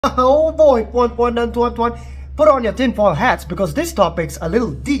Oh boy, Tuan. Put on your tinfoil hats because this topic's a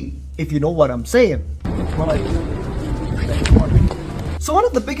little deep, if you know what I'm saying. So one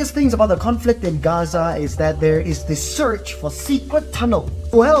of the biggest things about the conflict in Gaza is that there is this search for secret tunnels.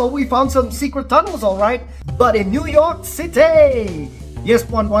 Well, we found some secret tunnels, alright, but in New York City! Yes,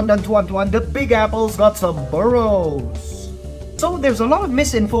 Tuan, the Big Apple's got some burrows. So there's a lot of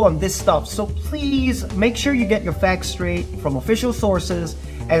misinfo on this stuff, so please make sure you get your facts straight from official sources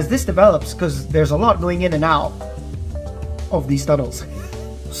as this develops, because there's a lot going in and out of these tunnels.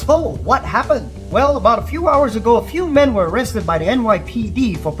 So, what happened? Well, about a few hours ago, a few men were arrested by the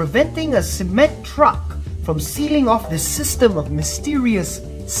NYPD for preventing a cement truck from sealing off this system of mysterious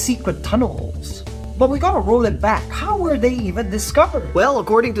secret tunnels. But we gotta roll it back. How were they even discovered? Well,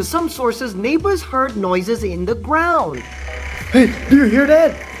 according to some sources, neighbors heard noises in the ground. Hey, do you hear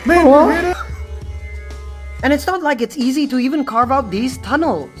that? Man, do you hear that? And it's not like it's easy to even carve out these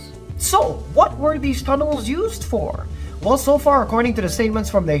tunnels. So, what were these tunnels used for? Well, so far, according to the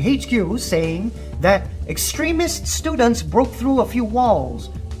statements from the HQ, saying that extremist students broke through a few walls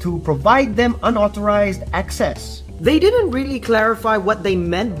to provide them unauthorized access. They didn't really clarify what they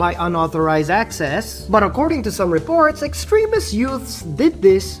meant by unauthorized access, but according to some reports, extremist youths did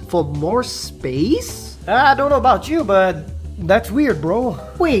this for more space? I don't know about you, but that's weird, bro.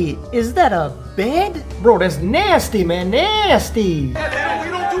 Wait, is that a bed? Bro, that's nasty, man, nasty! We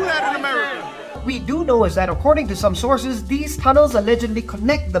don't do that in America! We do know is that according to some sources, these tunnels allegedly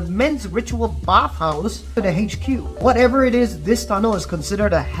connect the men's ritual bathhouse to the HQ. Whatever it is, this tunnel is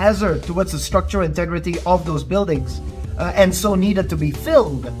considered a hazard towards the structural integrity of those buildings, and so needed to be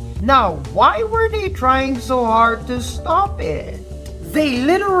filled. Now, why were they trying so hard to stop it? They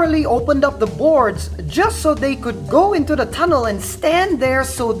literally opened up the boards just so they could go into the tunnel and stand there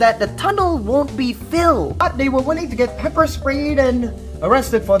so that the tunnel won't be filled. But they were willing to get pepper sprayed and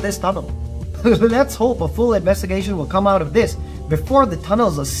arrested for this tunnel. Let's hope a full investigation will come out of this before the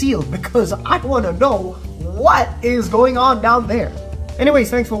tunnels are sealed, because I want to know what is going on down there. Anyways,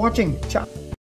 thanks for watching. Ciao.